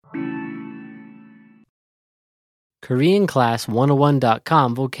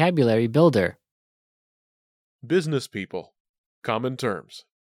KoreanClass101.com Vocabulary Builder. Business people. Common terms.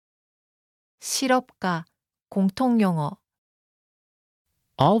 실업가, 공통용어.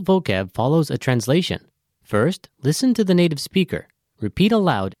 All vocab follows a translation. First, listen to the native speaker. Repeat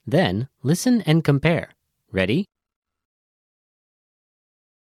aloud, then listen and compare. Ready?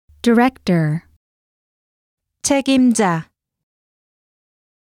 Director, 책임자,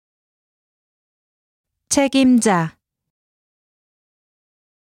 책임자.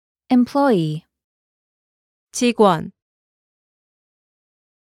 Employee, 직원,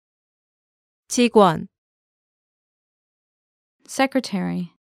 직원.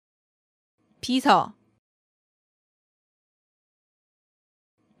 Secretary, 비서,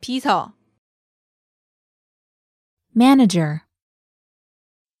 비서. Manager,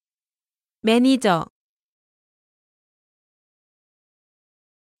 매니저,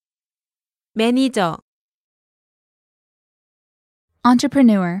 매니저.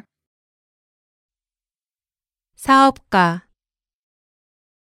 Entrepreneur, 사업가,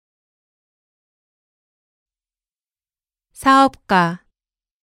 사업가.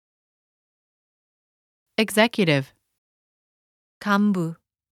 Executive, 간부,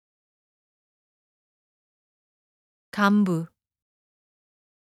 간부.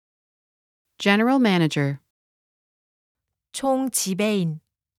 General Manager, 총지배인,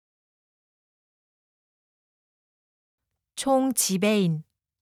 총지배인.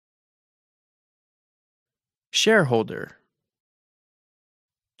 Shareholder.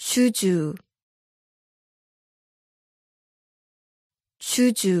 주주,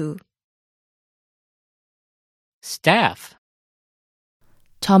 주주. Staff.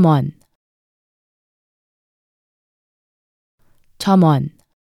 점원, 점원.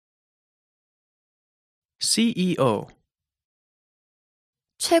 CEO.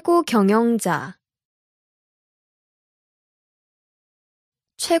 최고 경영자,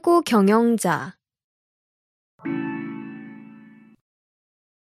 최고 경영자.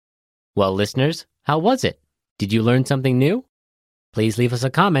 Well, listeners, how was it? Did you learn something new? Please leave us a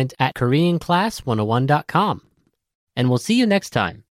comment at KoreanClass101.com. And we'll see you next time.